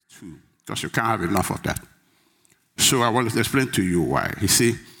two, because you can't have enough of that. So I want to explain to you why. You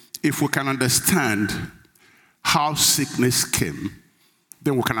see, if we can understand how sickness came,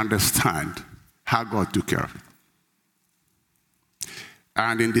 then we can understand how God took care of it.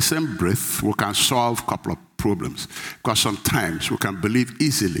 And in the same breath, we can solve a couple of problems. Because sometimes we can believe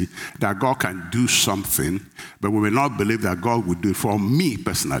easily that God can do something, but we will not believe that God will do it. For me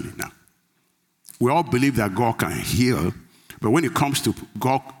personally now, we all believe that God can heal, but when it comes to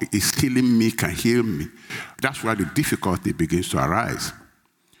God is healing me, can heal me, that's where the difficulty begins to arise.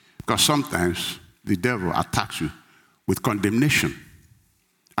 Because sometimes the devil attacks you with condemnation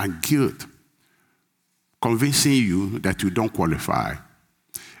and guilt, convincing you that you don't qualify,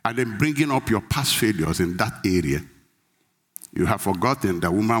 and then bringing up your past failures in that area. You have forgotten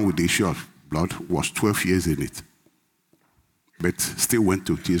the woman with the issue of blood was 12 years in it, but still went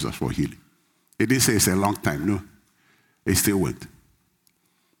to Jesus for healing. He didn't say it's a long time, no. He still went.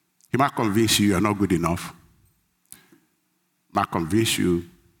 He might convince you you're not good enough. Might convince you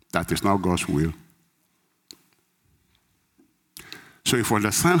that it's not God's will. So if we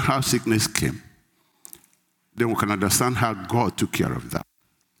understand how sickness came, then we can understand how God took care of that.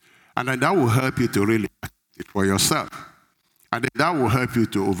 And then that will help you to really act it for yourself. And then that will help you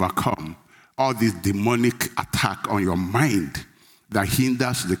to overcome all this demonic attack on your mind that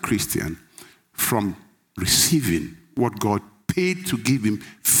hinders the Christian from receiving what God paid to give him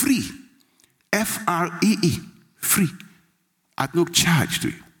free. F-R-E-E, free, at no charge to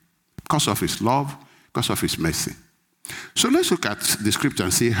you, because of his love, because of his mercy. So let's look at the scripture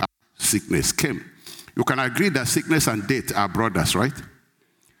and see how sickness came. You can agree that sickness and death are brothers, right?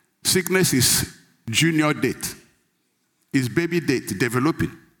 Sickness is junior death. It's baby death,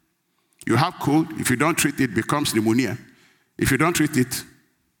 developing. You have cold. If you don't treat it, it becomes pneumonia. If you don't treat it,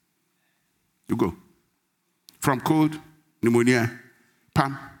 you go. From cold, pneumonia,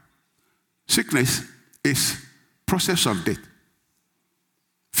 pam. Sickness is process of death.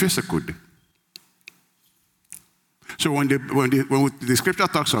 Physical death. So when the scripture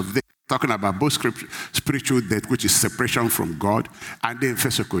talks of death, talking about both spiritual death, which is separation from God, and then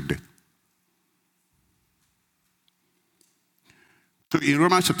physical death. So in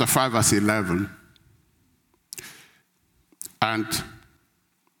Romans chapter 5, verse 11, and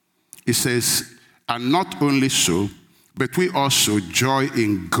it says, and not only so, but we also joy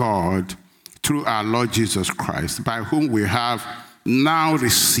in God through our Lord Jesus Christ, by whom we have now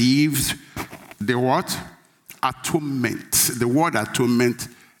received the what? Atonement. The word atonement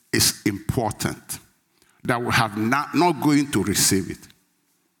is important. That we have not going to receive it.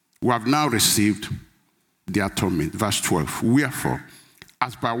 We have now received the atonement. Verse 12. Wherefore,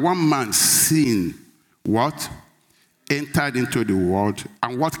 as by one man sin, what? Entered into the world,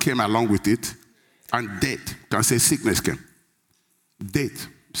 and what came along with it? And death. You can say sickness came. Death,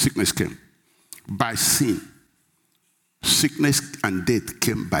 sickness came. By sin. Sickness and death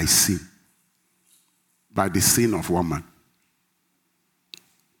came by sin. By the sin of one man.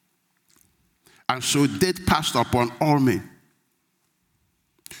 And so death passed upon all men.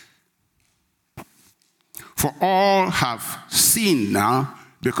 For all have sinned now,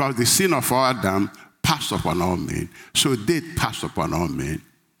 because the sin of Adam passed upon all men. So death passed upon all men.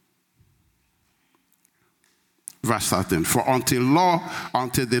 Verse 13. For until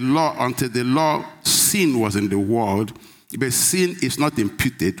the law, sin was in the world, but sin is not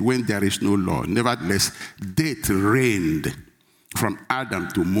imputed when there is no law. Nevertheless, death reigned from Adam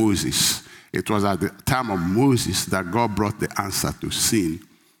to Moses. It was at the time of Moses that God brought the answer to sin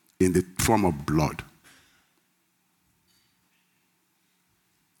in the form of blood.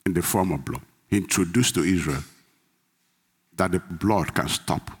 In the form of blood. He introduced to Israel that the blood can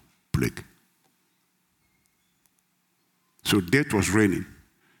stop plague. So death was reigning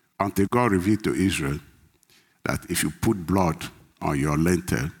until God revealed to Israel that if you put blood on your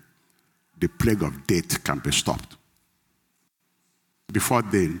lintel, the plague of death can be stopped. Before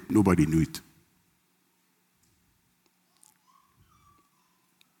then, nobody knew it.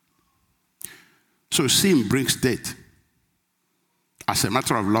 So sin brings death as a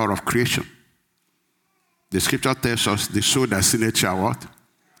matter of law of creation. The scripture tells us the soul that sinneth shall what?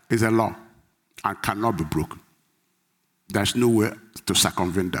 Is a law and cannot be broken. There's no way to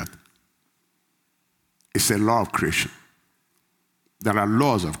circumvent that. It's a law of creation. There are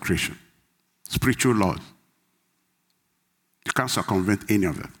laws of creation, spiritual laws. You can't circumvent any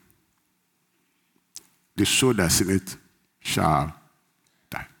of them. The soul that sinneth shall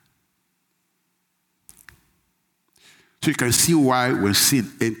die. So you can see why when sin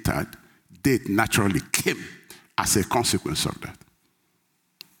entered, death naturally came as a consequence of that.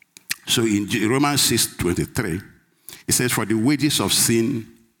 So in Romans 6:23, it says, for the wages of sin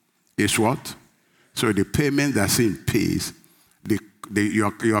is what? So the payment that sin pays,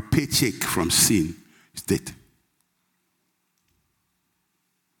 your paycheck from sin is death.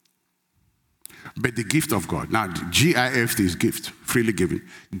 But the gift of God, now GIFT is gift, freely given.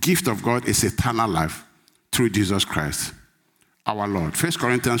 Gift of God is eternal life through Jesus Christ, our Lord. 1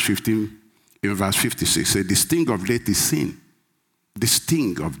 Corinthians 15, in verse 56, says, the sting of death is sin. The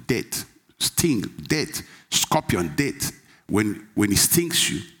sting of death, scorpion, death, when it stings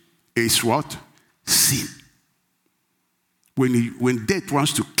you, is what? Sin. When death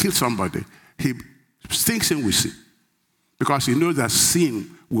wants to kill somebody, he stings him with sin. Because he knows that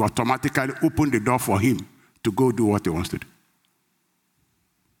sin will automatically open the door for him to go do what he wants to do.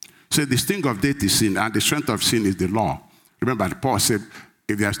 So the sting of death is sin, and the strength of sin is the law. Remember, Paul said,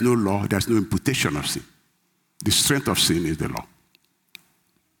 if there's no law, there's no imputation of sin. The strength of sin is the law.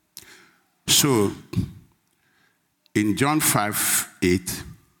 So, in John 5:8,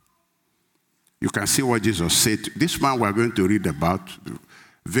 you can see what Jesus said. This man we're going to read about,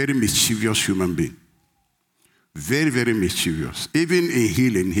 very mischievous human being. Very, very mischievous. Even in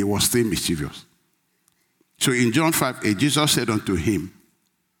healing, he was still mischievous. So in John 5:8, Jesus said unto him,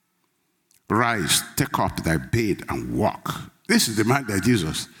 rise, take up thy bed and walk. This is the man that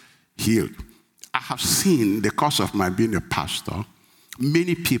Jesus healed. I have seen, the cause of my being a pastor,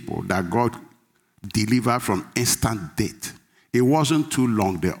 many people that God delivered from instant death. It wasn't too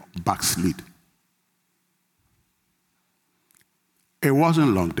long, they backslid. It wasn't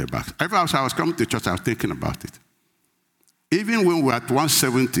long, they backslid. Every time I was coming to church, I was thinking about it. Even when we were at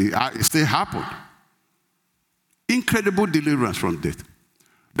 170, it still happened. Incredible deliverance from death.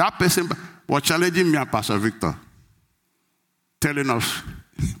 That person was challenging me and Pastor Victor, telling us,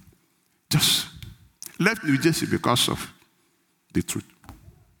 just left New Jersey because of the truth.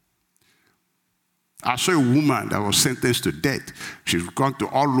 I saw a woman that was sentenced to death. She's gone to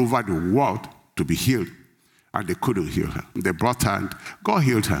all over the world to be healed, and they couldn't heal her. They brought her, and God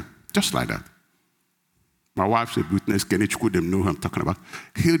healed her, just like that. My wife's a witness, Kenneth couldn't know who I'm talking about.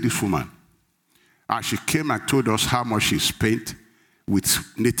 Healed this woman. And she came and told us how much she spent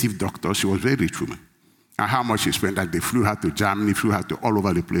with native doctors. She was a very rich woman. And how much she spent, that they flew her to Germany, flew her to all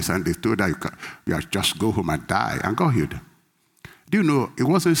over the place, and they told her, you just go home and die. And God healed her. Do you know, it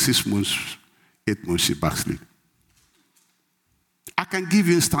wasn't 6 months, 8 months she backslid. I can give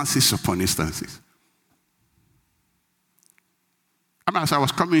you instances upon instances. I mean, as I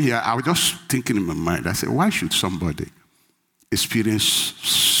was coming here, I was just thinking in my mind, I said, why should somebody experience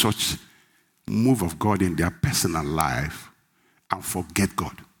such move of God in their personal life and forget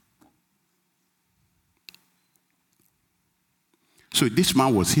God? So this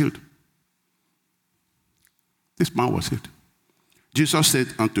man was healed. This man was healed. Jesus said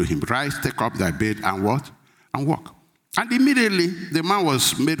unto him, rise, take up thy bed and what? And walk. And immediately the man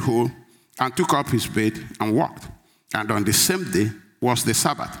was made whole and took up his bed and walked. And on the same day was the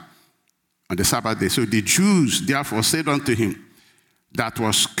Sabbath. On the Sabbath day. So the Jews therefore said unto him that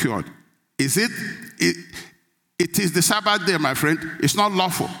was cured, it is the Sabbath day, my friend. It's not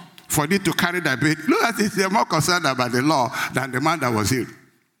lawful for thee to carry thy bed. Look at it, they're more concerned about the law than the man that was healed.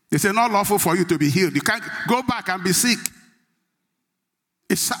 They say, not lawful for you to be healed. You can't go back and be sick.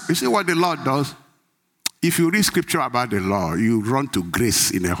 You see what the Lord does? If you read scripture about the law, you run to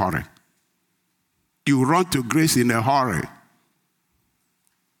grace in a hurry. You run to grace in a hurry.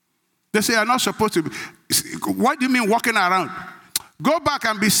 They say, you're not supposed to be. What do you mean walking around? Go back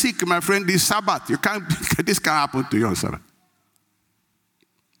and be sick, my friend, this Sabbath. This can't happen to you on Sabbath.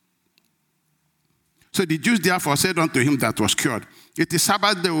 So the Jews therefore said unto him that was cured, it is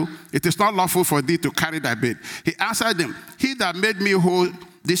Sabbath day, it is not lawful for thee to carry thy bed. He answered them, he that made me whole,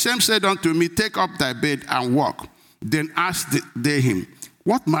 the same said unto me, take up thy bed and walk. Then asked they him,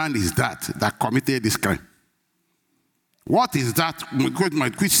 what man is that committed this crime? What is that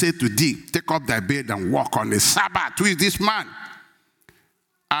which said to thee, take up thy bed and walk on the Sabbath? Who is this man?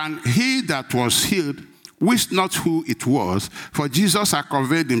 And he that was healed wist not who it was, for Jesus had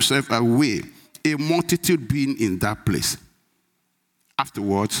conveyed himself away, a multitude being in that place.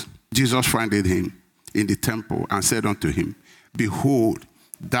 Afterwards, Jesus found him in the temple and said unto him, behold,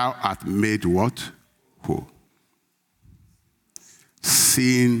 thou art made what? Whole.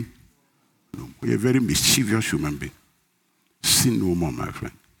 Sin no more. You're a very mischievous human being. Sin no more, my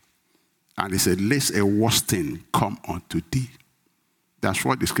friend. And he said, lest a worse thing come unto thee. That's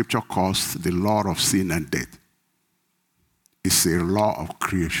what the scripture calls the law of sin and death. It's a law of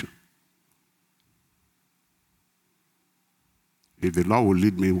creation. If the Lord will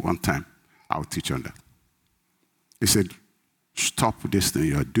lead me one time, I'll teach on that. He said, stop this thing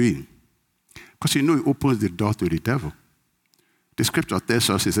you're doing. Because you know it opens the door to the devil. The scripture tells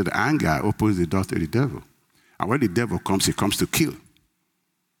us, he said, anger opens the door to the devil. And when the devil comes, he comes to kill.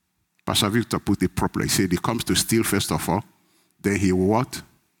 Pastor Victor put it properly. He said he comes to steal first of all. Then he will what?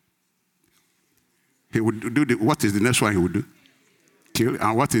 He would do what is the next one he would do? Kill.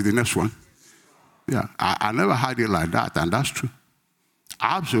 And what is the next one? Yeah, I never heard it like that, and that's true.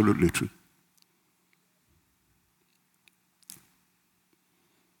 Absolutely true.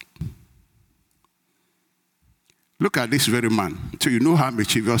 Look at this very man, so you know how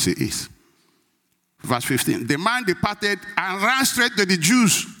mischievous he is. Verse 15. The man departed and ran straight to the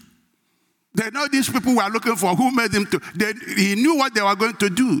Jews. They know these people were looking for who made him to. He knew what they were going to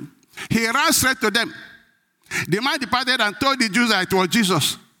do. He ran straight to them. The man departed and told the Jews that it was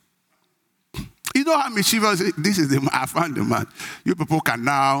Jesus. You know how mischievous this is. The man. I found the man. You people can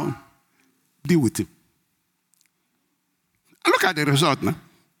now deal with him. Look at the result now.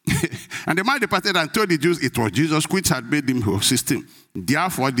 And the man departed and told the Jews it was Jesus which had made him who assist him.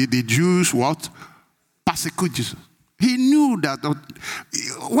 Therefore did the Jews what? Persecute Jesus. He knew that.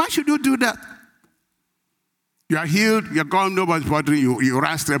 Why should you do that? You are healed, you're gone, nobody's bothering you. You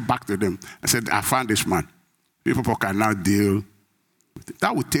ran straight back to them and said, I found this man. People can now deal with it.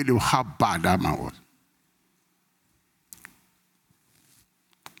 That would tell you how bad that man was.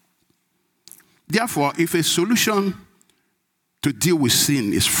 Therefore, if a solution to deal with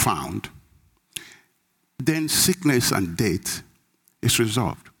sin is found, then sickness and death is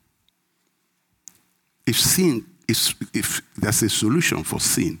resolved. If there's a solution for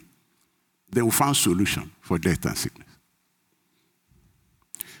sin, then we found solution for death and sickness.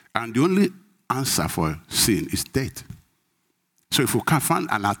 And the only answer for sin is death. So if we can find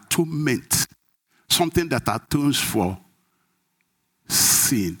an atonement, something that atones for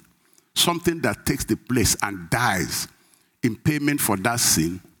sin, something that takes the place and dies in payment for that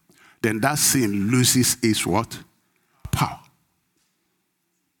sin, then that sin loses its what? Power.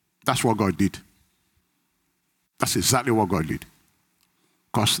 That's what God did. That's exactly what God did.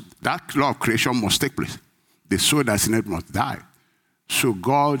 Because that law of creation must take place. The soul that's in it must die. So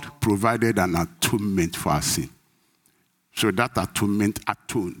God provided an atonement for our sin. So that atonement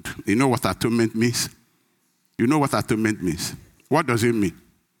atoned. You know what atonement means? You know what atonement means? What does it mean?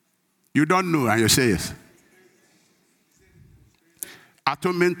 You don't know and you say yes.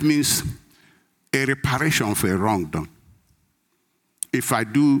 Atonement means a reparation for a wrong done. If I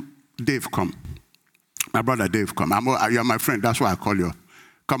do, Dave, come. My brother Dave, come. You're my friend, that's why I call you.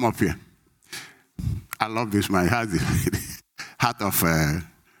 Come up here. I love this man. He has the heart of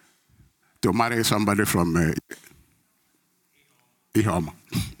to marry somebody from Ihoma.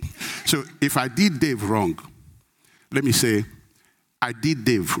 So if I did Dave wrong, let me say, I did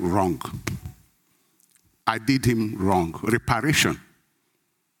Dave wrong. I did him wrong. Reparation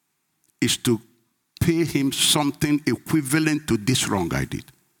is to pay him something equivalent to this wrong I did.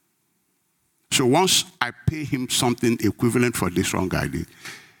 So once I pay him something equivalent for this wrong I did,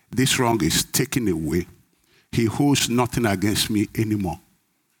 this wrong is taken away. He holds nothing against me anymore.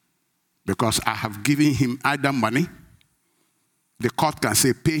 Because I have given him either money. The court can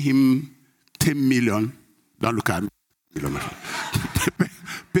say, pay him 10 million. Don't look at me.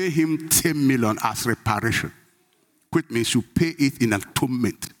 Pay him 10 million as reparation. Which means you pay it in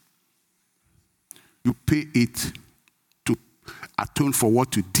atonement. You pay it to atone for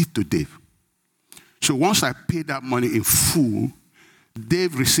what you did to Dave. So once I pay that money in full,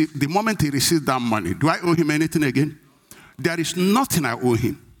 Dave received, the moment he received that money, do I owe him anything again? There is nothing I owe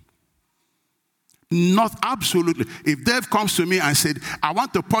him. Not absolutely. If Dave comes to me and said, I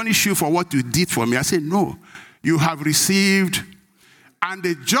want to punish you for what you did for me, I say, no, you have received. And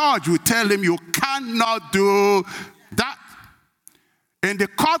the judge will tell him, you cannot do that. In the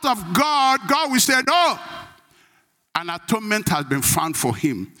court of God, God will say, no. An atonement has been found for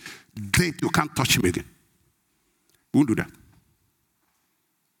him. Dave, you can't touch him again. We won't do that.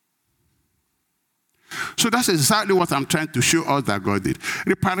 So that's exactly what I'm trying to show us that God did.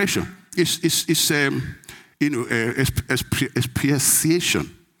 Reparation is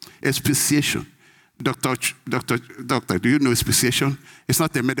expiation. Expiation. Doctor, do you know expiation? It's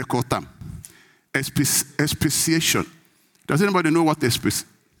not a medical term. Expiation. Does anybody know what expiation?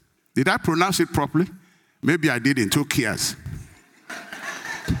 Did I pronounce it properly? Maybe I did in 2 years.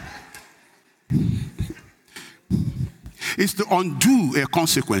 It's to undo a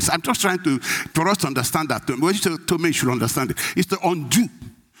consequence. I'm just trying for us to understand that. When you told me you should understand it. It's to undo.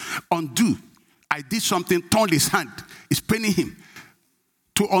 Undo. I did something, turned his hand. It's paining him.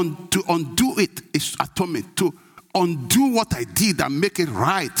 To undo it is atonement. To undo what I did and make it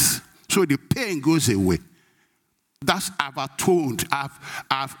right. So the pain goes away. That's I've atoned.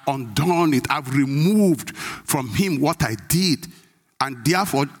 I've undone it. I've removed from him what I did And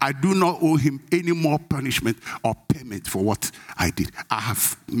therefore, I do not owe him any more punishment or payment for what I did. I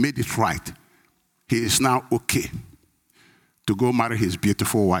have made it right. He is now okay to go marry his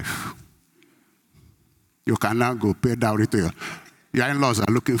beautiful wife. You can now go pay dowry to your in-laws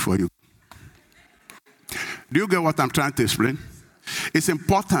are looking for you. Do you get what I'm trying to explain? It's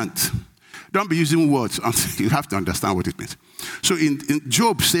important. Don't be using words. You have to understand what it means. So in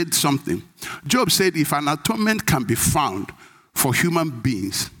Job said something. Job said if an atonement can be found for human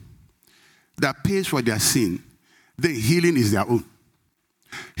beings that pays for their sin, then healing is their own.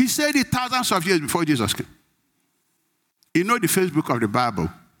 He said it thousands of years before Jesus came. You know the Facebook of the Bible?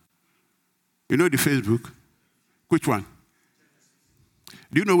 You know the Facebook? Which one?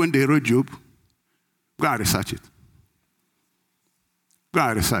 Do you know when they wrote Job? Go and research it. Go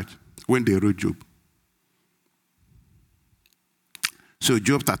and research when they wrote Job. So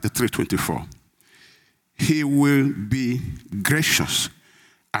Job 33:24. He will be gracious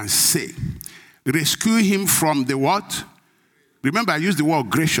and say, rescue him from the what? Remember, I used the word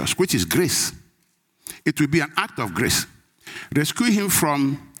gracious, which is grace. It will be an act of grace. Rescue him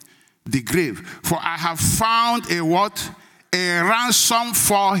from the grave. For I have found a what? A ransom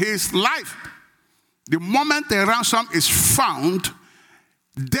for his life. The moment a ransom is found,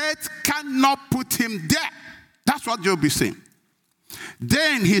 death cannot put him there. That's what Job is saying.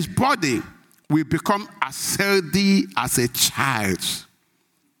 Then his body will become as healthy as a child's,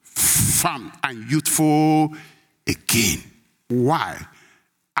 firm and youthful again. Why?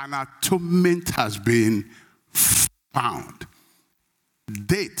 An atonement has been found.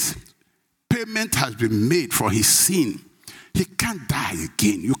 Payment has been made for his sin. He can't die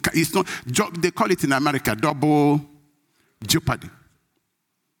again. It's not. They call it in America double jeopardy.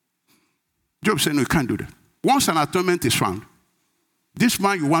 Job said, no, you can't do that. Once an atonement is found, this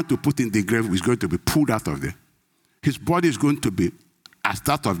man you want to put in the grave is going to be pulled out of there. His body is going to be as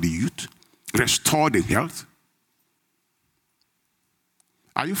that of the youth, restored in health.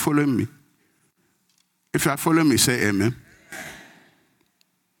 Are you following me? If you are following me, say amen.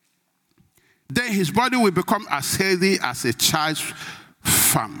 Then his body will become as healthy as a child's,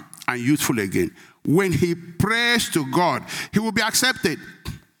 firm and youthful again. When he prays to God, he will be accepted.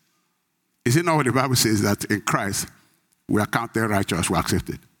 Is it not what the Bible says that in Christ, we are counted righteous, we are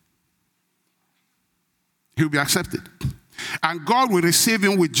accepted? He will be accepted. And God will receive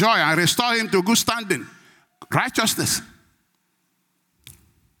him with joy and restore him to good standing. Righteousness.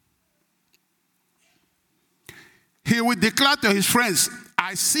 He will declare to his friends,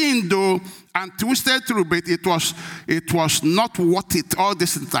 I sinned though and twisted through, but it was not worth it. All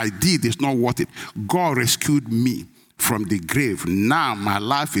this that I did is not worth it. God rescued me from the grave. Now my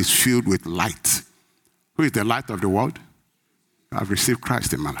life is filled with light. Who is the light of the world? I've received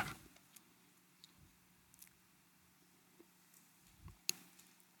Christ in my life.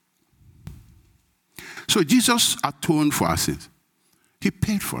 So Jesus atoned for our sins. He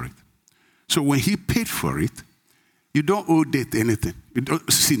paid for it. So when he paid for it, you don't owe death anything. You don't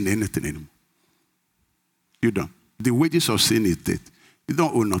sin anything anymore. You don't. The wages of sin is death. You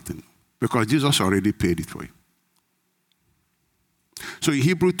don't owe nothing because Jesus already paid it for you. So in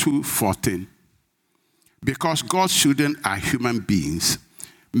Hebrews 2:14, because God's children are human beings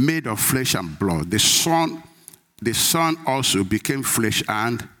made of flesh and blood, the Son also became flesh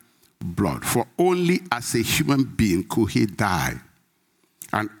and blood. For only as a human being could he die.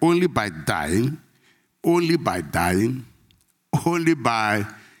 And only by dying could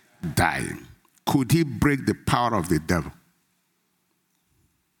he break the power of the devil.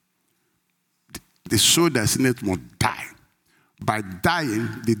 The soul that is in it must die. By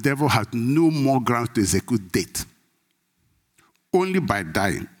dying, the devil has no more grounds to execute death. Only by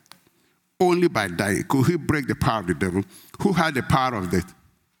dying could he break the power of the devil. Who had the power of death?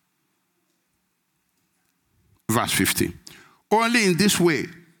 Verse 15. Only in this way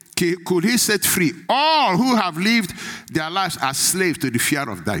could he set free all who have lived their lives as slaves to the fear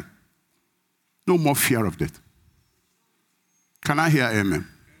of dying. No more fear of death. Can I hear amen?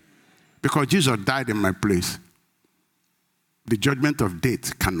 Because Jesus died in my place. The judgment of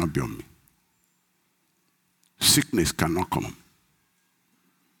death cannot be on me. Sickness cannot come on me.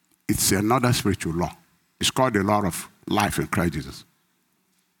 It's another spiritual law. It's called the law of life in Christ Jesus.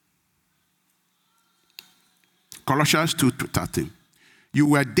 Colossians 2:13. You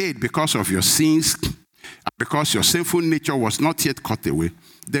were dead because of your sins, because your sinful nature was not yet cut away.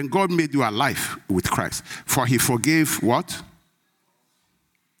 Then God made you alive with Christ. For he forgave what?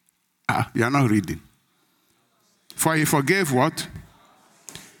 You are not reading. For he forgave what?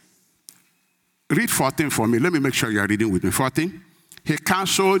 Read 14 for me. Let me make sure you are reading with me. 14. He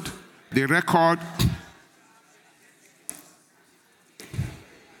canceled the record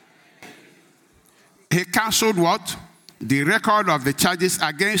He canceled what? The record of the charges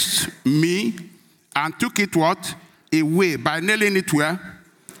against me and took it what? Away by nailing it where?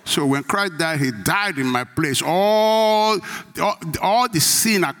 So when Christ died, he died in my place. All the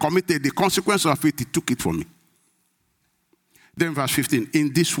sin I committed, the consequence of it, he took it for me. Then verse 15,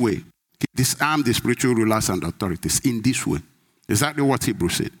 in this way, he disarmed the spiritual rulers and authorities. In this way. Exactly what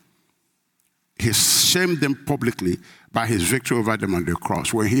Hebrews said. He shamed them publicly by his victory over them on the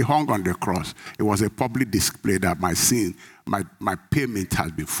cross. When he hung on the cross, it was a public display that my sin, my payment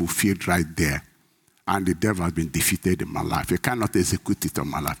has been fulfilled right there. And the devil has been defeated in my life. You cannot execute it on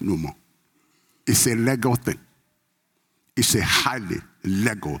my life no more. It's a legal thing. It's a highly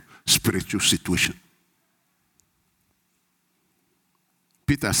legal spiritual situation.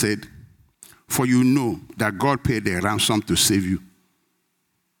 Peter said, for you know that God paid a ransom to save you.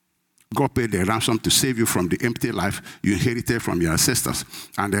 God paid a ransom to save you from the empty life you inherited from your ancestors.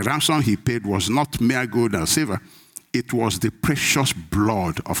 And the ransom he paid was not mere gold or silver. It was the precious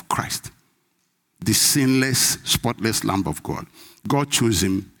blood of Christ, the sinless, spotless Lamb of God. God chose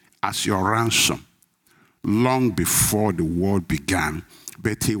him as your ransom long before the world began.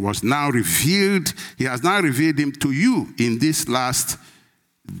 But he has now revealed him to you in these last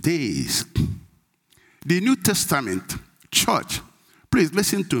days. The New Testament, church, please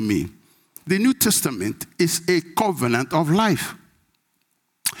listen to me. The New Testament is a covenant of life.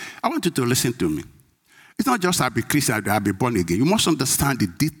 I want you to listen to me. It's not just I'll be Christian, I'll be born again. You must understand the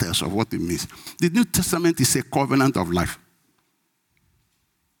details of what it means. The New Testament is a covenant of life.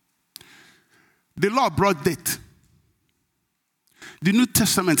 The law brought death. The New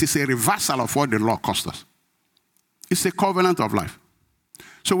Testament is a reversal of what the law cost us. It's a covenant of life.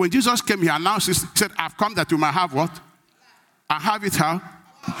 So when Jesus came, he announced this, he said, I've come that you might have what? I have it how?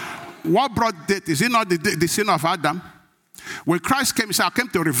 What brought death? Is it not the sin of Adam? When Christ came, he said, I came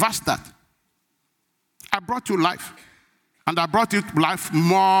to reverse that. I brought you life. And I brought you life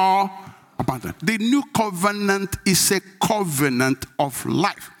more abundant. The new covenant is a covenant of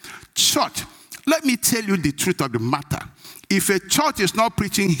life. Church, let me tell you the truth of the matter. If a church is not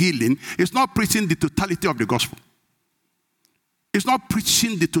preaching healing, it's not preaching the totality of the gospel. It's not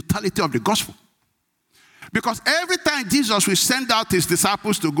preaching the totality of the gospel. Because every time Jesus will send out his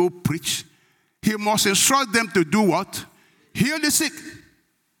disciples to go preach, he must instruct them to do what? Heal the sick.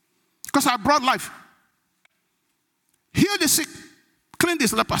 Because I brought life. Heal the sick. Clean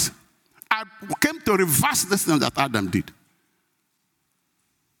these lepers. I came to reverse this thing that Adam did.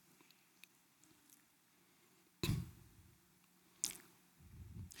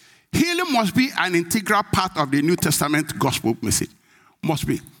 Healing must be an integral part of the New Testament gospel message. Must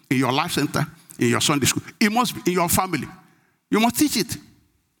be. In your life center, in your Sunday school. It must be in your family. You must teach it. You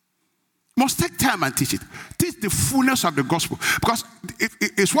must take time and teach it. Teach the fullness of the gospel. Because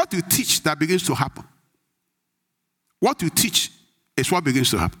it's what you teach that begins to happen. What you teach is what begins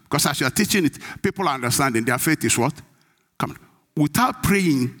to happen. Because as you are teaching it, people are understanding their faith is what? Come on. Without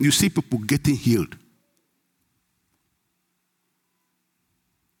praying, you see people getting healed.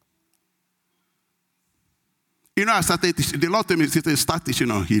 You know, I started teaching. The Lord told me to start teaching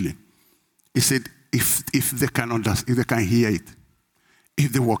on healing. He said, if they can understand, if they can hear it,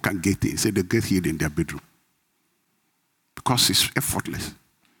 if they work and get it, he said they get healed in their bedroom. Because it's effortless.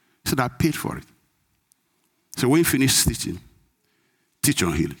 He said, I paid for it. So when he finished teaching, teach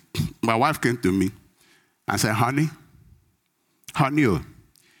on healing. My wife came to me and said, honey,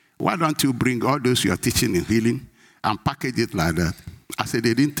 why don't you bring all those you are teaching in healing and package it like that? I said,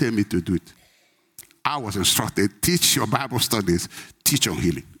 they didn't tell me to do it. I was instructed, teach your Bible studies, teach on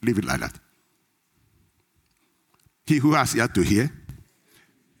healing. Leave it like that. He who has ear to hear,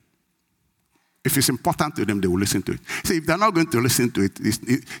 if it's important to them, they will listen to it. See, if they're not going to listen to it,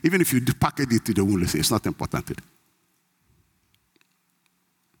 even if you package it, they won't listen. It's not important to them.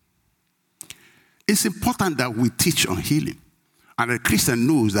 It's important that we teach on healing. And a Christian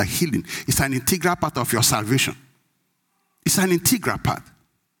knows that healing is an integral part of your salvation. It's an integral part.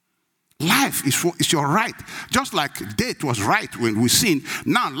 Life is your right. Just like death was right when we sinned,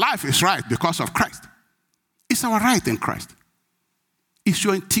 now life is right because of Christ. It's our right in Christ. It's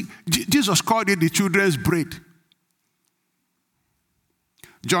your Jesus called it the children's bread.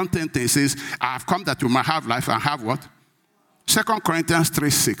 John 10:10 says, I have come that you might have life and have what? 2 Corinthians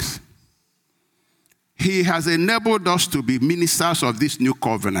 3:6. He has enabled us to be ministers of this new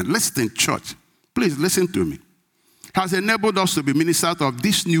covenant. Listen, church. Please listen to me. Has enabled us to be ministers of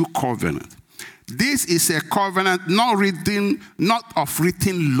this new covenant. This is a covenant not of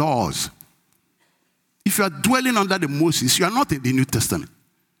written laws. If you are dwelling under the Moses, you are not in the New Testament.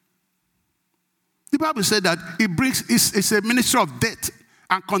 The Bible said that it's a ministry of death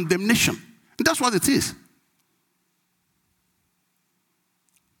and condemnation. It That's what it is.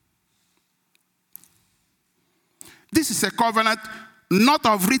 This is a covenant not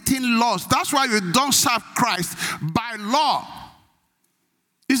of written laws. That's why you don't serve Christ by law.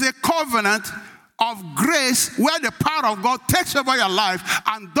 It's a covenant of grace where the power of God takes over your life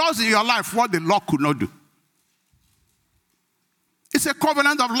and does in your life what the law could not do. It's a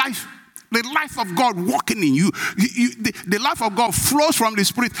covenant of life. The life of God working in you. The life of God flows from the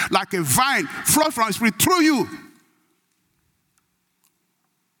Spirit like a vine, flows from the Spirit through you.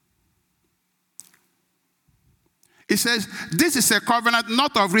 It says, this is a covenant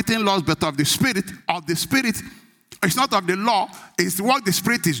not of written laws, but of the Spirit. Of the Spirit. It's not of the law. It's what the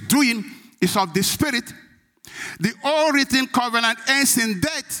Spirit is doing. It's of the Spirit. The old written covenant ends in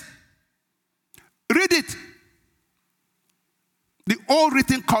death. Read it. The old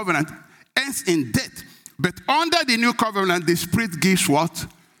written covenant ends in death. But under the new covenant, the Spirit gives what?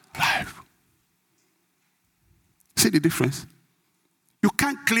 Life. See the difference? You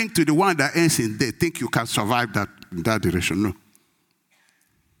can't cling to the one that ends in death, think you can survive that in that direction. No.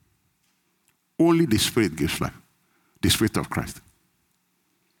 Only the Spirit gives life. The Spirit of Christ.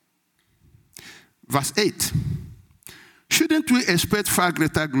 Verse 8. Shouldn't we expect far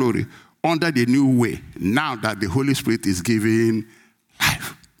greater glory under the new way, now that the Holy Spirit is giving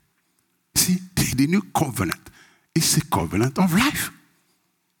life? See, the new covenant is a covenant of life.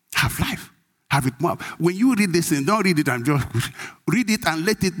 Have life. Have it more. When you read this and don't read it and just read it and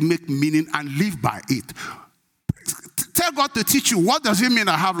let it make meaning and live by it. Tell God to teach you, what does it mean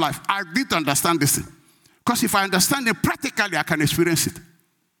I have life? I need to understand this thing. Because if I understand it practically, I can experience it.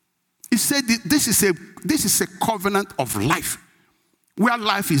 He said this is a covenant of life, where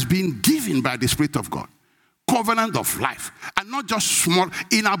life is being given by the Spirit of God. Covenant of life. And not just small,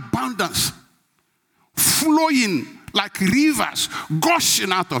 in abundance. Flowing like rivers,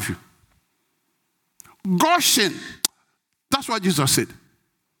 gushing out of you. Gushing. That's what Jesus said.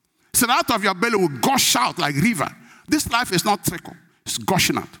 He said, out of your belly will gush out like river. This life is not trickle. It's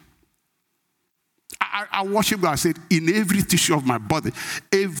gushing out. I worship God. I said, in every tissue of my body,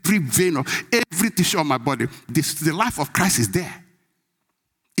 every vein of every tissue of my body, the life of Christ is there.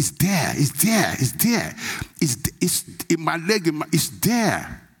 It's there. It's there. It's there. It's in my leg. It's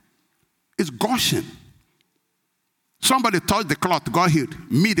there. It's gushing. Somebody touched the cloth, got healed.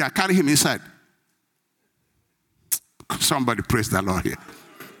 Me, I carry him inside. Somebody praise the Lord here.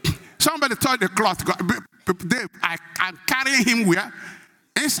 Somebody touched the cloth. I'm carrying him where?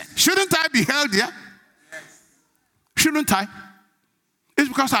 Shouldn't I be held here? Shouldn't I? It's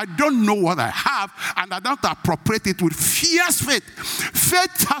because I don't know what I have and I don't appropriate it with fierce faith.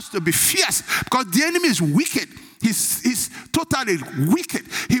 Faith has to be fierce because the enemy is wicked. He's totally wicked.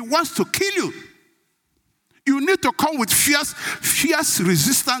 He wants to kill you. You need to come with fierce,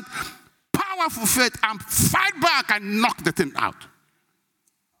 resistant, powerful faith and fight back and knock the thing out.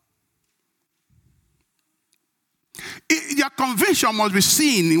 Your conviction must be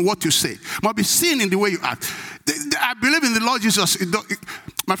seen in what you say, must be seen in the way you act. I believe in the Lord Jesus.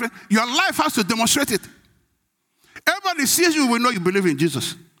 My friend, your life has to demonstrate it. Everybody sees you will know you believe in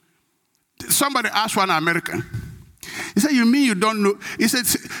Jesus. Somebody asked one American. He said, you mean you don't know? He said,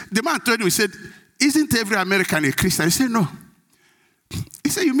 the man told him, he said, isn't every American a Christian? He said, no. He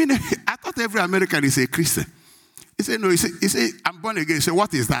said, you mean, I thought every American is a Christian. He said, no. He said, I'm born again. He said,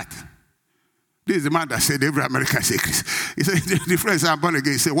 what is that? This is the man that said every American is a Christian. He said, the friend said, I'm born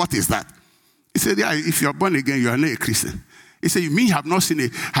again. He said, what is that? He said, yeah, if you're born again, you are not a Christian. He said, you mean have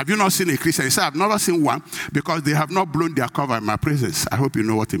you not seen a Christian? He said, I've never seen one because they have not blown their cover in my presence. I hope you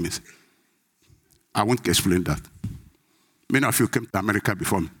know what it means. I won't explain that. Many of you came to America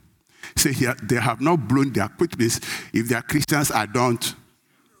before me. Say here, they have not blown their, which means if they are Christians, I don't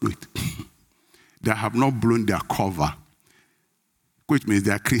do it. They have not blown their cover, which means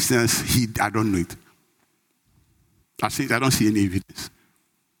they are Christians, I don't know it. I don't see any evidence.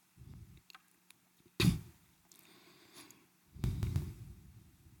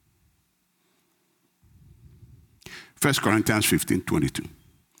 First Corinthians 15:22.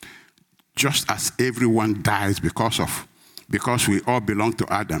 Just as everyone dies because we all belong to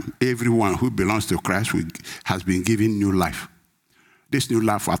Adam, everyone who belongs to Christ has been given new life. This new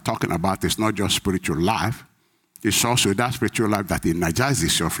life we're talking about is not just spiritual life. It's also that spiritual life that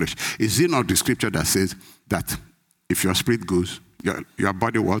energizes your flesh. Is it not the scripture that says that if your spirit goes, your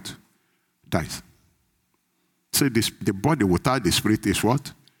body what? Dies. So the body without the spirit is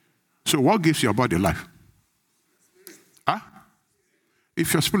what? So what gives your body life?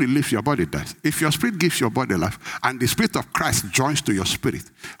 If your spirit lives, your body dies. If your spirit gives your body life, and the Spirit of Christ joins to your spirit,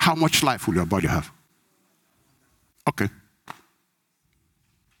 how much life will your body have? Okay.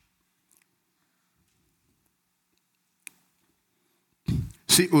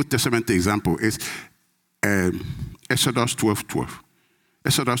 See, Old Testament example is Exodus 12:12.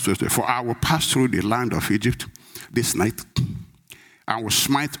 Exodus 12:12. For I will pass through the land of Egypt this night, and will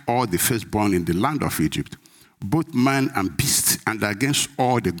smite all the firstborn in the land of Egypt, both man and beast, and against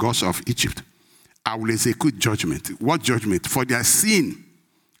all the gods of Egypt I will execute judgment. What judgment? For their sin.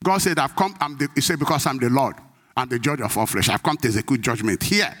 God said, I've come, he said, because I'm the Lord, I'm the judge of all flesh. I've come to execute judgment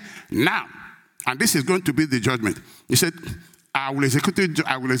here, now. And this is going to be the judgment. He said, I will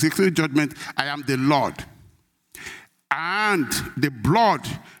execute judgment. I am the Lord. And the blood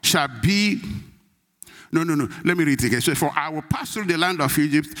shall be... No. Let me read it again. So, for I will pass through the land of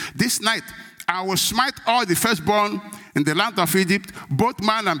Egypt this night. I will smite all the firstborn in the land of Egypt, both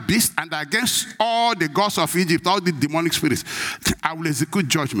man and beast, and against all the gods of Egypt, all the demonic spirits. I will execute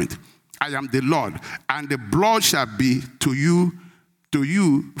judgment. I am the Lord. And the blood shall be to you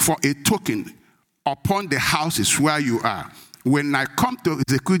for a token upon the houses where you are. When I come to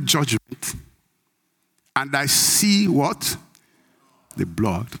execute judgment, and I see what? The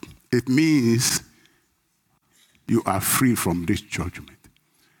blood. It means you are free from this judgment.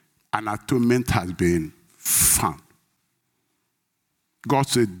 An atonement has been found. God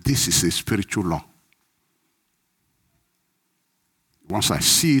said this is a spiritual law. Once I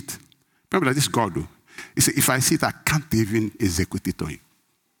see it, remember that this God do. He said, if I see it, I can't even execute it on you.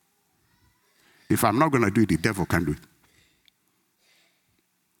 If I'm not going to do it, the devil can do it.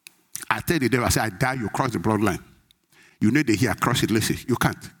 I tell the devil, I say, I die, you cross the bloodline. You need to hear, cross it, listen. You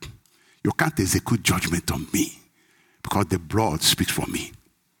can't. You can't execute judgment on me because the blood speaks for me.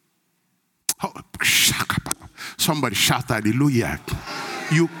 Oh, somebody shout hallelujah.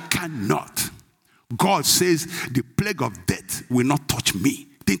 You cannot. God says the plague of death will not touch me.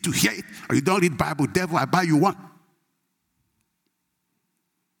 Didn't you hear it? Or you don't read Bible, devil, I buy you one.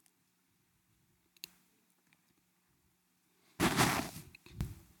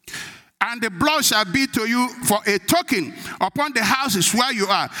 And the blood shall be to you for a token upon the houses where you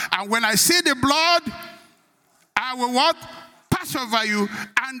are. And when I see the blood, I will what? Pass over you,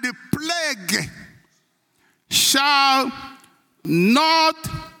 and the plague shall not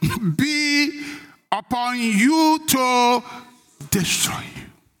be upon you to destroy you.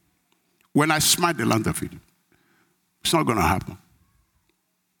 When I smite the land of Egypt, it's not going to happen.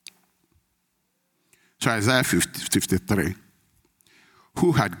 So Isaiah 53.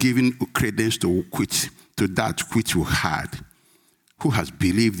 Who had given credence to that which we had? Who has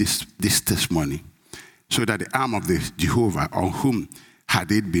believed this testimony? So that the arm of the Jehovah, on whom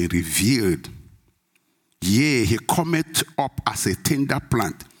had it been revealed? Yea, he cometh up as a tender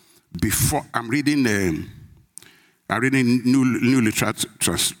plant. Before I'm reading New Literal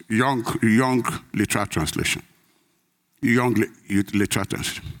Young Literal Translation. Young Literal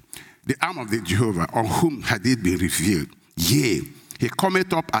Translation. The arm of the Jehovah, on whom had it been revealed? Yea, he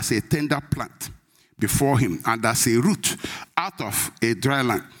cometh up as a tender plant before him, and as a root out of a dry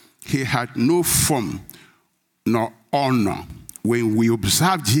land. He had no form nor honor. When we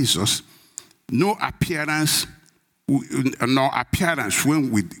observe Jesus, no appearance when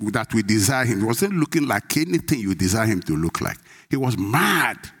that we desire him. He wasn't looking like anything you desire him to look like. He was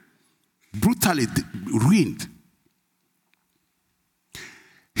mad, brutally ruined.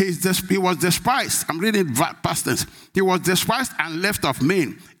 He was despised. I'm reading past tense. He was despised and left of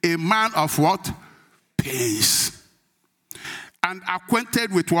men, a man of what? Pains. And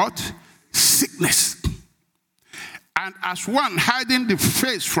acquainted with what? Sickness. And as one hiding the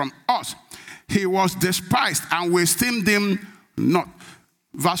face from us, he was despised, and we esteemed him not.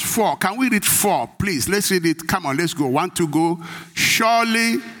 Verse 4. Can we read 4, please? Let's read it. Come on, let's go. 1, 2, go.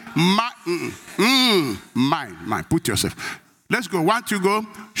 Surely mine. Put yourself. Let's go. 1, 2, go.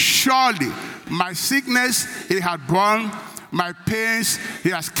 Surely my sickness he had borne, my pains he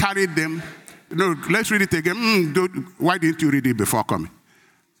has carried them. No, let's read it again. Why didn't you read it before coming?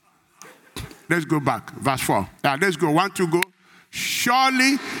 Let's go back. Verse 4. Now let's go. 1, 2, go.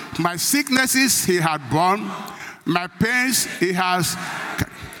 Surely my sicknesses he had borne, my pains he has.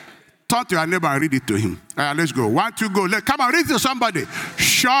 Turn to your neighbor and read it to him. Let's go. 1, 2, go. Come on, read it to somebody.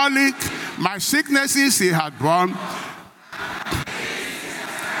 Surely my sicknesses he had borne.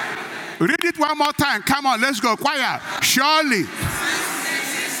 Read it one more time. Come on, let's go. Choir. Surely.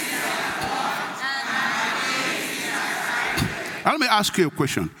 Let me ask you a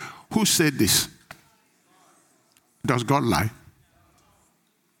question. Who said this? Does God lie?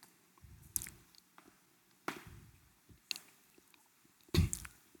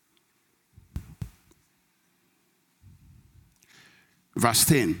 Verse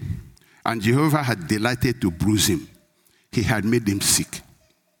 10. And Jehovah had delighted to bruise him. He had made him sick.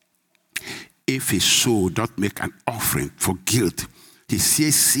 If his soul doth make an offering for guilt, He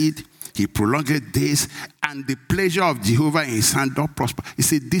says seed, he prolonged days, and the pleasure of Jehovah in his hand doth prosper. He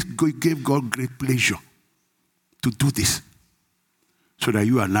said this gave God great pleasure to do this, so that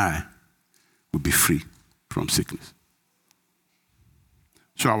you and I will be free from sickness.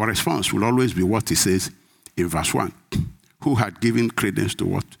 So our response will always be what he says in verse 1. Who had given credence to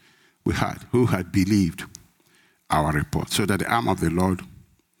what we had? Who had believed our report? So that the arm of the Lord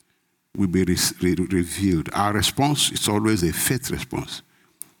will be revealed. Our response is always a faith response.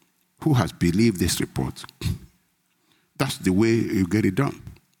 Who has believed this report? That's the way you get it done.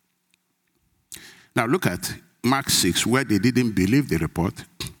 Now look at Mark 6, where they didn't believe the report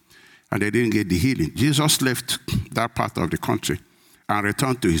and they didn't get the healing. Jesus left that part of the country and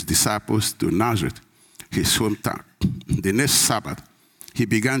returned to his disciples to Nazareth, his hometown. The next Sabbath, he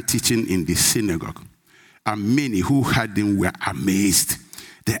began teaching in the synagogue, and many who heard him were amazed.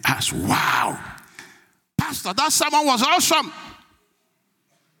 They asked, wow, Pastor, that sermon was awesome.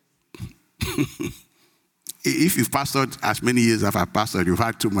 If you've pastored as many years as I've pastored, you've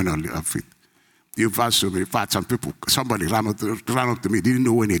had too many of it. You've had so many. In fact, somebody ran up to me, didn't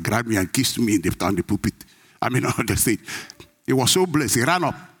know when he grabbed me and kissed me on the pulpit. On the stage. He was so blessed. He ran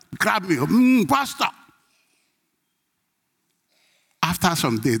up, grabbed me, Pastor. After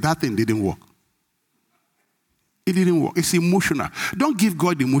some days, that thing didn't work. It didn't work. It's emotional. Don't give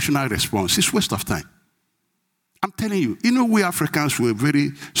God the emotional response. It's a waste of time. I'm telling you. We Africans, we're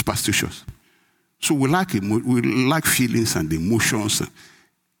very superstitious. So we like feelings and emotions.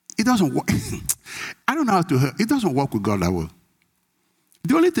 It doesn't work. I don't know how to help. It doesn't work with God that way.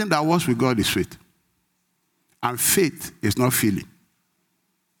 The only thing that works with God is faith. And faith is not feeling.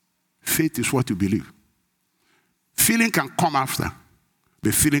 Faith is what you believe. Feeling can come after,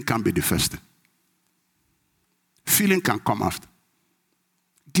 but feeling can be the first thing. Feeling can come after.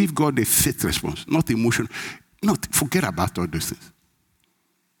 Give God a faith response, not emotion. Forget about all those things.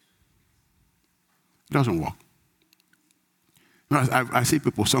 It doesn't work. I see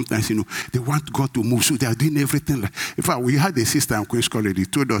people sometimes, they want God to move, so they are doing everything. In fact, we had a sister in Queen's College, he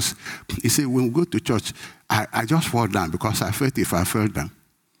told us, he said, when we go to church, I just fall down because I felt if I fell down,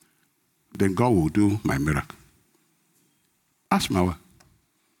 then God will do my miracle. Ask my wife.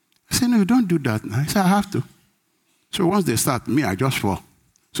 I said, no, you don't do that. I said, I have to. So once they start, I just fall.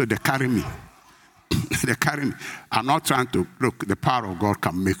 So they carry me. They carry me. I'm not trying to, look, the power of God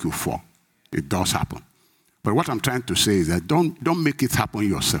can make you fall. It does happen. But what I'm trying to say is that don't make it happen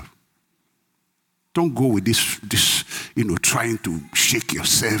yourself. Don't go with this, trying to shake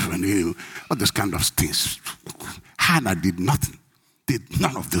yourself and all those kind of things. Hannah did nothing. Did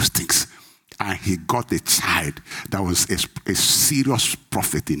none of those things. And he got a child that was a serious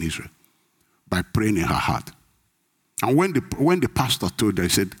prophet in Israel by praying in her heart. And when the pastor told her, he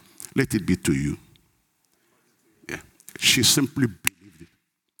said, let it be to you. Yeah. She simply believed it.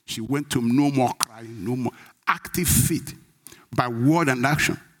 She went to him, no more crying, no more. Active faith by word and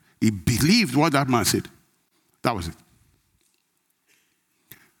action. He believed what that man said. That was it.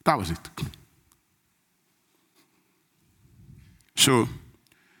 That was it. So,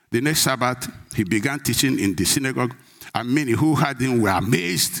 the next Sabbath, he began teaching in the synagogue, and many who heard him were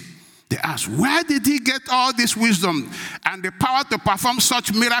amazed. They asked, where did he get all this wisdom and the power to perform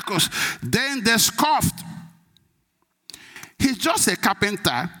such miracles? Then they scoffed. He's just a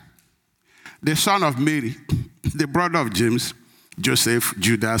carpenter, the son of Mary, the brother of James, Joseph,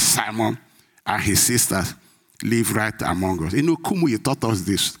 Judas, Simon, and his sisters live right among us. Kumuyi taught us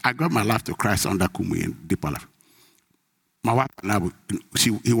this. I got my life to Christ under Kumuyi in Deeper Life. My wife and I,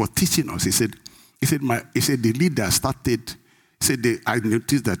 he was teaching us. He said the leader started. He said I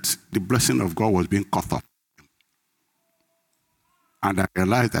noticed that the blessing of God was being cut off, and I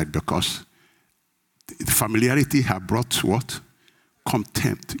realized that because the familiarity had brought what?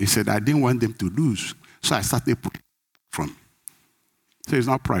 Contempt. He said I didn't want them to lose, so I started putting from. So it's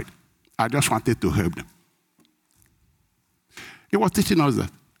not pride. I just wanted to help them. He was teaching us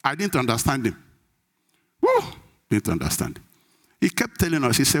that. I didn't understand him. Woo! Didn't understand. He kept telling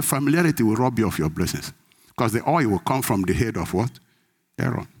us, he said, familiarity will rob you of your blessings. Because the oil will come from the head of what?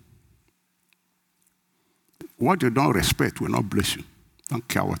 Aaron. What you don't respect will not bless you. Don't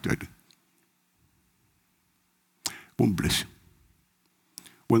care what you do. Won't bless you.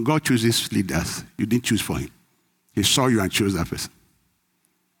 When God chooses leaders, you didn't choose for him. He saw you and chose that person.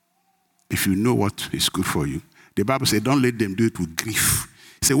 If you know what is good for you. The Bible says, don't let them do it with grief.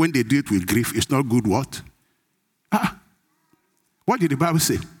 He said, when they do it with grief, it's not good what? What did the Bible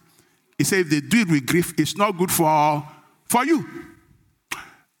say? He said, if they do it with grief, it's not good for you.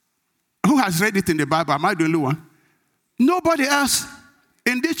 Who has read it in the Bible? Am I the only one? Nobody else.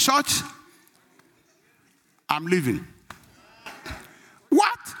 In this church, I'm leaving.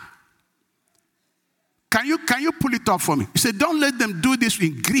 Can you pull it up for me? He said, don't let them do this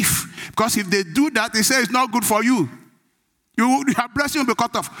in grief. Because if they do that, he said it's not good for you. Your blessing will be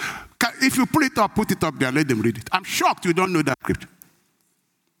cut off. If you pull it up, put it up there, let them read it. I'm shocked you don't know that scripture.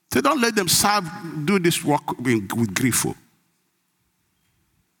 So don't let them do this work with grief.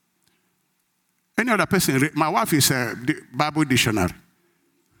 Any other person? My wife is a Bible dictionary.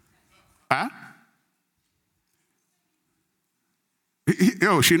 Huh?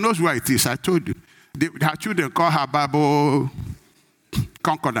 She knows where it is. I told you. Her children call her Bible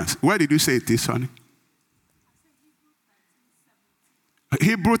concordance. Where did you say it is, honey?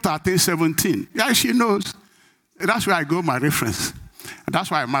 Hebrew 13:17. Yeah, she knows. That's where I go my reference. And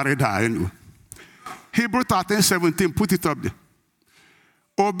that's why I married her anyway. Hebrew 13:17. Put it up there.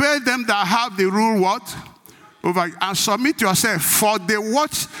 Obey them that have the rule what? Over you. And submit yourself, for they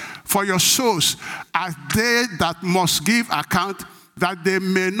watch for your souls as they that must give account, that they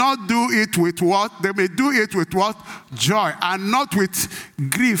may not do it with what? They may do it with what? Joy, and not with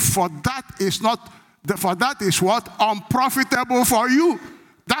grief, for that is what? Unprofitable for you.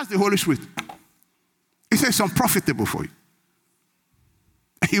 That's the Holy Spirit. He says it's unprofitable for you.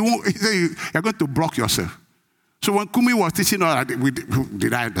 He said you're going to block yourself. So when Kumi was teaching all that,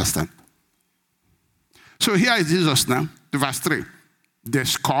 did I understand? So here is Jesus now, verse 3. They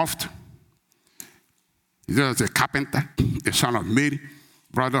scoffed. He was a carpenter, the son of Mary,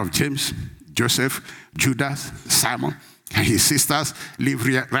 brother of James, Joseph, Judas, Simon, and his sisters live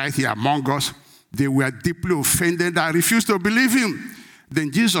right here among us. They were deeply offended and refused to believe him.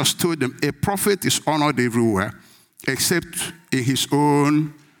 Then Jesus told them, a prophet is honored everywhere, except in his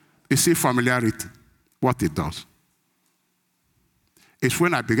own, you see, familiarity, what it does. It's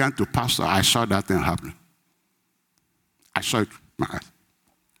when I began to pastor, I saw that thing happening. I saw it with my eyes.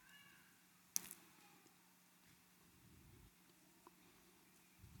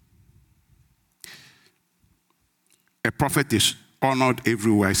 A prophet is honored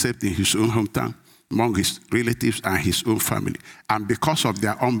everywhere except in his own hometown, among his relatives and his own family. And because of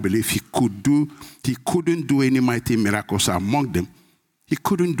their unbelief, he couldn't do any mighty miracles among them. He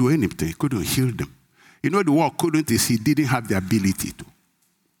couldn't do anything. He couldn't heal them. You know, the word couldn't is he didn't have the ability to.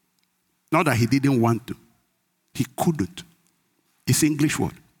 Not that he didn't want to. He couldn't. It's English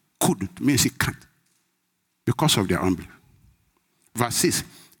word. Couldn't means he can't. Because of their unbelief. Verse 6,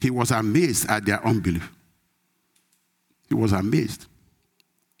 he was amazed at their unbelief. He was amazed.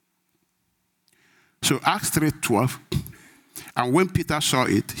 So Acts 3:12, and when Peter saw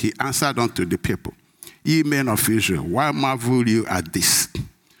it, he answered unto the people, ye men of Israel, why marvel you at this?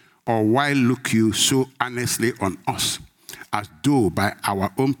 Or why look you so earnestly on us, as though by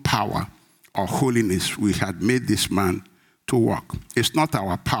our own power or holiness we had made this man to walk? It's not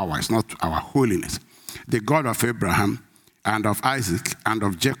our power, it's not our holiness. The God of Abraham and of Isaac and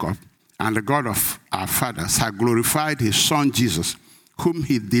of Jacob and the God of our fathers had glorified his son Jesus, whom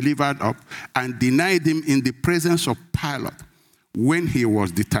he delivered up and denied him in the presence of Pilate when he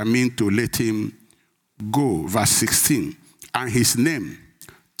was determined to let him go. Verse 16, and his name,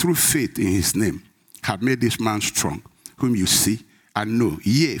 through faith in his name, have made this man strong, whom you see and know.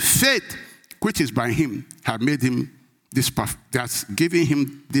 Yea, faith which is by him have made him that's giving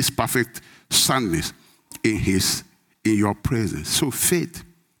him this perfect soundness in your presence. So faith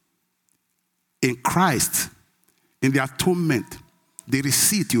in Christ, in the atonement, the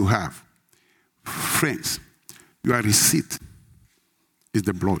receipt you have. Friends, your receipt is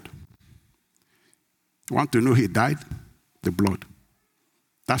the blood. You want to know he died? The blood.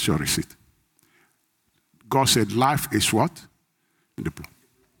 That's your receipt. God said life is what? In the blood.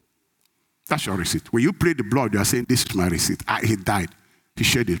 That's your receipt. When you play the blood, you are saying, this is my receipt. He died. He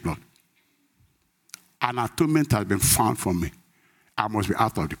shed his blood. An atonement has been found for me. I must be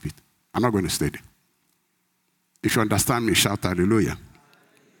out of the pit. I'm not going to stay there. If you understand me, shout hallelujah.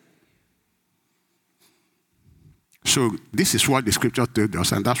 So this is what the scripture told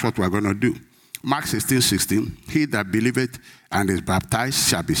us, and that's what we're going to do. Mark 16:16, he that believeth and is baptized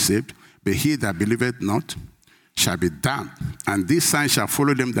shall be saved, but he that believeth not shall be damned. And this sign shall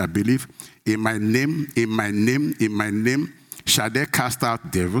follow them that believe. In my name, in my name, in my name shall they cast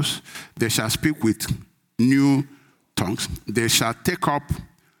out devils. They shall speak with new tongues. They shall take up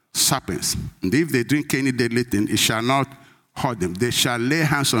serpents. And if they drink any deadly thing, it shall not hurt them. They shall lay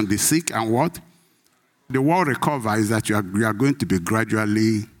hands on the sick and what? The word recover is that you are going to be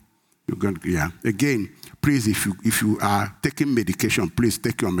gradually, Again, please, if you are taking medication, please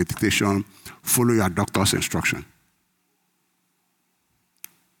take your medication, follow your doctor's instruction.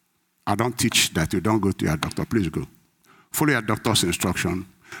 I don't teach that you don't go to your doctor. Please go. Follow your doctor's instruction.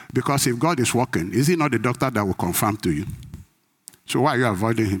 Because if God is working, is he not the doctor that will confirm to you? So why are you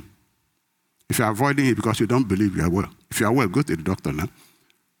avoiding him? If you're avoiding it because you don't believe you are well. If you are well, go to the doctor now.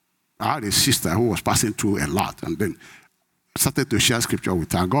 I had a sister who was passing through a lot, and then started to share scripture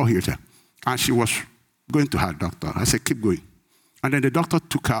with her, and God healed her. And she was going to her doctor. I said, keep going. And then the doctor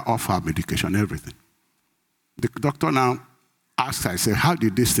took her off her medication, everything. The doctor now asked her, I said, how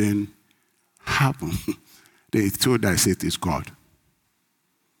did this thing happen? They told her, I said, it's God.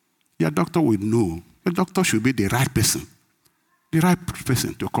 Your doctor will know. The doctor should be the right person. The right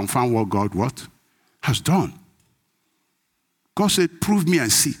person to confirm what God has done. God said, prove me and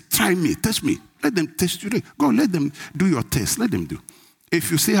see. Try me, test me. Let them test you. God, let them do your test. Let them do.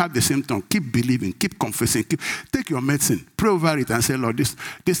 If you still have the symptom, keep believing, keep confessing, take your medicine, pray over it and say, Lord,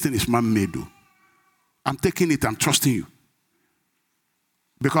 this thing is man-made. I'm taking it, I'm trusting you.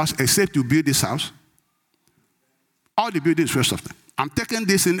 Because except you build this house, all the buildings waste of time. I'm taking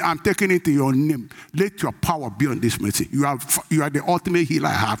this in, I'm taking it in your name. Let your power be on this medicine. You are the ultimate healer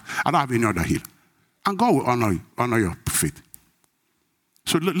I have. I don't have any other healer. And God will honor you, honor your faith.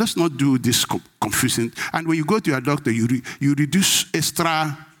 So let's not do this confusing. And when you go to your doctor, you reduce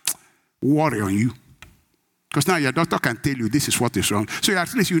extra worry on you. Because now your doctor can tell you this is what is wrong. So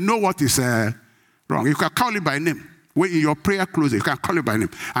at least you know what is wrong. You can call it by name. When in your prayer closes, you can call it by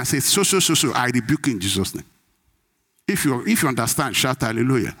name and say, so, I rebuke in Jesus' name. If you understand, shout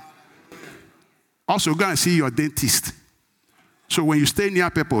hallelujah. Also, go and see your dentist. So when you stay near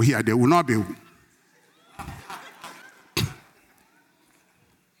people here, they will not be.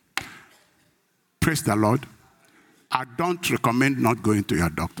 Praise the Lord. I don't recommend not going to your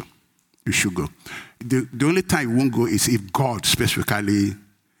doctor. You should go. The only time you won't go is if God specifically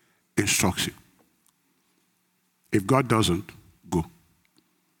instructs you. If God doesn't, go.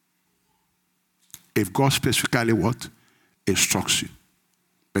 If God specifically what? Instructs you.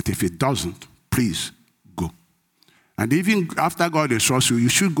 But if it doesn't, please go. And even after God instructs you, you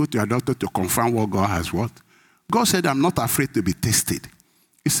should go to your doctor to confirm what God has what? God said, I'm not afraid to be tested.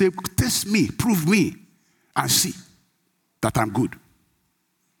 He said, test me, prove me, and see that I'm good.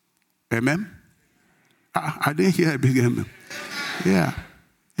 Amen? I didn't hear a big amen. Yeah.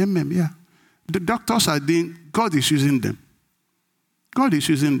 Amen, yeah. The doctors are doing, God is using them. God is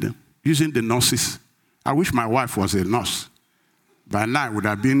using them, using the nurses. I wish my wife was a nurse. By now, I would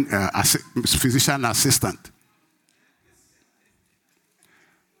have been a physician assistant.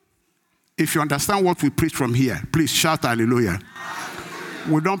 If you understand what we preach from here, please shout hallelujah.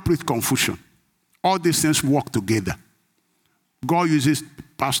 We don't preach confusion. All these things work together. God uses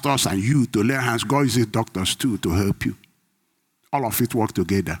pastors and you to lay hands. God uses doctors too to help you. All of it work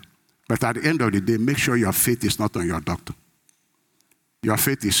together. But at the end of the day, make sure your faith is not on your doctor. Your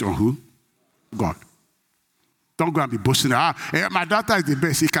faith is on who? God. Don't go and be boasting. My doctor is the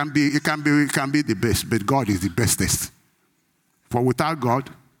best. It can be the best, but God is the bestest. For without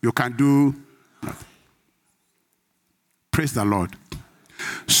God, you can do nothing. Praise the Lord.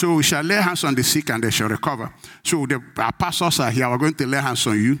 So we shall lay hands on the sick and they shall recover. So our pastors are here. We're going to lay hands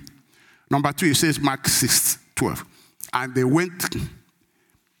on you. Number 2, it says Mark 6:12. And they went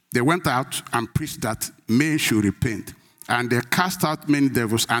out and preached that men should repent. And they cast out many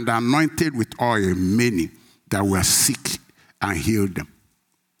devils and anointed with oil many that were sick and healed them.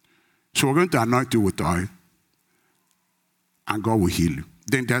 So we're going to anoint you with oil and God will heal you.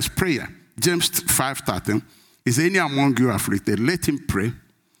 Then there's prayer. James 5:13. Is any among you afflicted? Let him pray.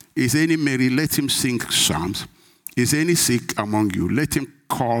 Is any merry? Let him sing psalms. Is any sick among you? Let him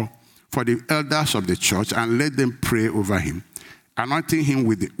call for the elders of the church and let them pray over him, anointing him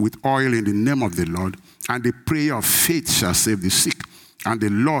with oil in the name of the Lord. And the prayer of faith shall save the sick, and the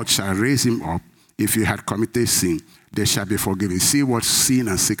Lord shall raise him up. If he had committed sin, they shall be forgiven. See what sin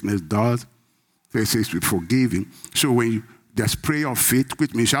and sickness does? It says we forgive him. So when there's prayer of faith,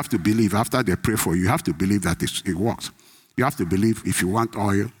 which means you have to believe after they pray for you, you have to believe that it works. You have to believe if you want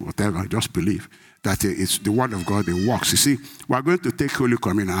oil, whatever, just believe that it's the word of God, it works. You see, we're going to take Holy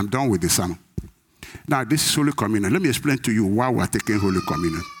Communion. I'm done with the sermon. Now, this is Holy Communion. Let me explain to you why we're taking Holy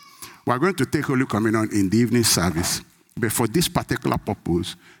Communion. We're going to take Holy Communion in the evening service, but for this particular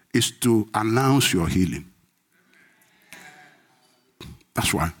purpose is to announce your healing.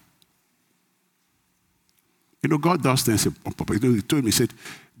 That's why. You know, God does things on purpose. You know, he told me, he said,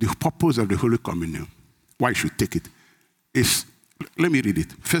 the purpose of the Holy Communion, why you should take it, is, let me read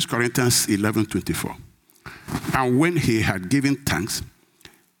it. 1 Corinthians 11:24. And when he had given thanks,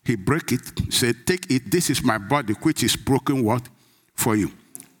 he broke it, said, take it, this is my body, which is broken what? For you.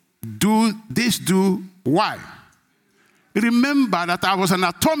 Do why? Remember that I was an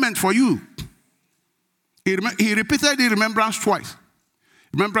atonement for you. He repeated the remembrance twice.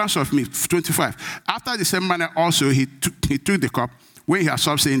 Remembrance of me, 25. After the same manner also, he took the cup when he had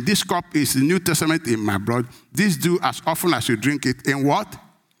stopped saying, this cup is the New Testament in my blood. This do as often as you drink it in what?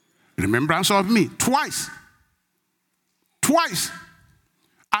 Remembrance of me. Twice. Twice.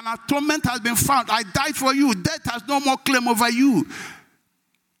 An atonement has been found. I died for you. Death has no more claim over you.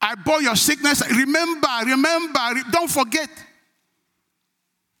 I bore your sickness. Remember. Don't forget.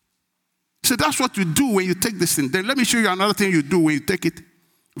 So that's what you do when you take this thing. Then let me show you another thing you do when you take it.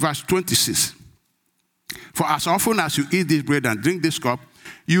 Verse 26. For as often as you eat this bread and drink this cup,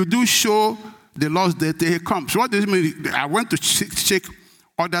 you do show the Lord's death till he comes. What does it mean? I went to check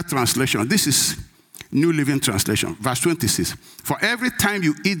other translation. This is New Living Translation. Verse 26. For every time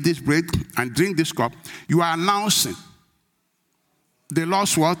you eat this bread and drink this cup, you are announcing the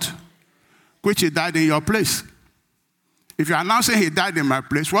Lord's what? Which he died in your place. If you're announcing he died in my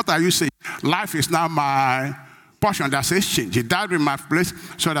place, what are you saying? Life is now my portion. That's exchange. He died in my place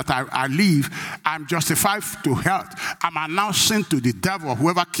so that I live. I'm justified to health. I'm announcing to the devil,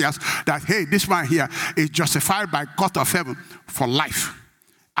 whoever cares, that, hey, this man here is justified by God of heaven for life.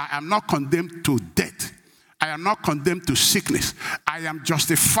 I am not condemned to death. I am not condemned to sickness. I am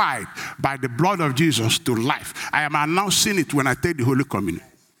justified by the blood of Jesus to life. I am announcing it when I take the Holy Communion.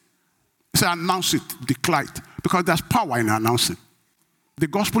 So announce it, declare it, because there's power in announcing. The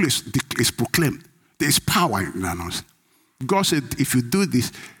gospel is proclaimed. There is power in announcing. God said, if you do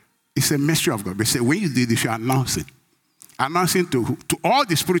this, it's a mystery of God. They say, when you do this, you announce it. Announcing to all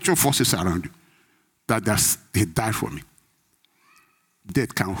the spiritual forces around you that he died for me.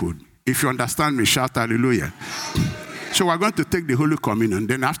 Death can't hold me. If you understand me, shout hallelujah. So we're going to take the Holy Communion.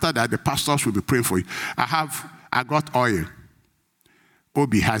 Then after that, the pastors will be praying for you. I got oil.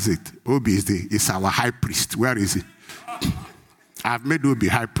 Obi has it. Obi is our high priest. Where is he? I've made Obi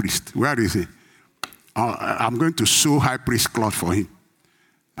high priest. Where is he? I'm going to sew high priest cloth for him.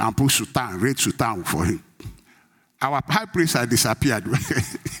 And put sultan, red sultan for him. Our high priest has disappeared.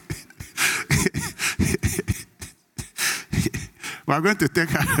 We're going to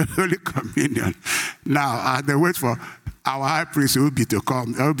take a Holy Communion. Now, they wait for our high priest, Obi, to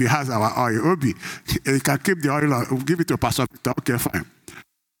come. Obi has our oil. Obi, you can keep the oil. Give it to Pastor Victor. Okay, fine.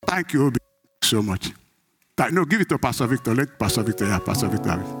 Thank you, Obi, so much. No, give it to Pastor Victor. Let Pastor Victor have Pastor Victor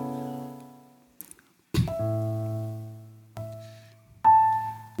have it.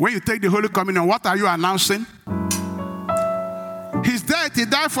 When you take the Holy Communion, what are you announcing? He's dead. He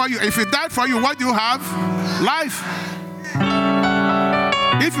died for you. If he died for you, what do you have? Life.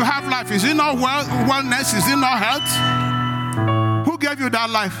 If you have life, is it not wellness? Is it not health? Who gave you that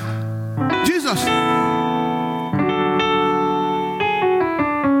life? Jesus.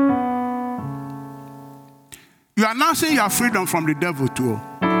 You are announcing your freedom from the devil too.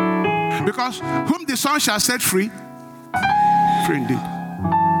 Because whom the Son shall set free, free indeed.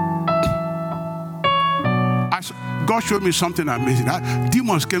 God showed me something amazing.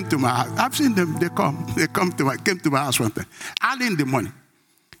 Demons came to my house. I've seen them. They came to my house one time, early in the morning.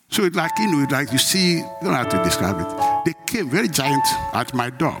 So it's like, like you see, you don't have to describe it. They came very giant at my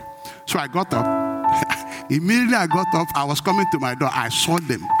door. So I got up. Immediately I got up. I was coming to my door. I saw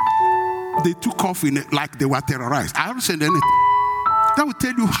them. They took off in it like they were terrorized. I haven't said anything. That will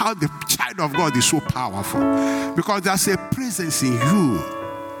tell you how the child of God is so powerful. Because there's a presence in you.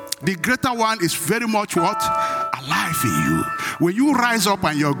 The greater one is very much what? Alive in you. When you rise up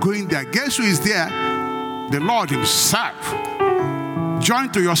and you're going there, guess who is there? The Lord himself.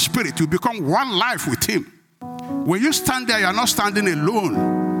 Joined to your spirit, you become one life with him. When you stand there, you're not standing alone.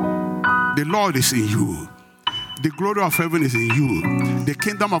 The Lord is in you. The glory of heaven is in you. The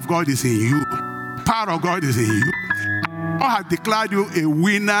kingdom of God is in you. Power of God is in you. God has declared you a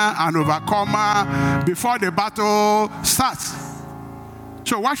winner, an overcomer before the battle starts.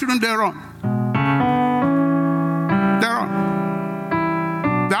 So why shouldn't they run? They run.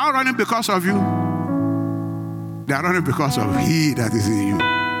 They are running because of you. They are running because of he that is in you.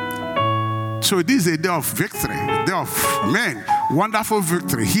 So this is a day of victory. A day of, wonderful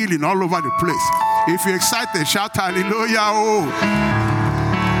victory. Healing all over the place. If you're excited, shout hallelujah. Oh.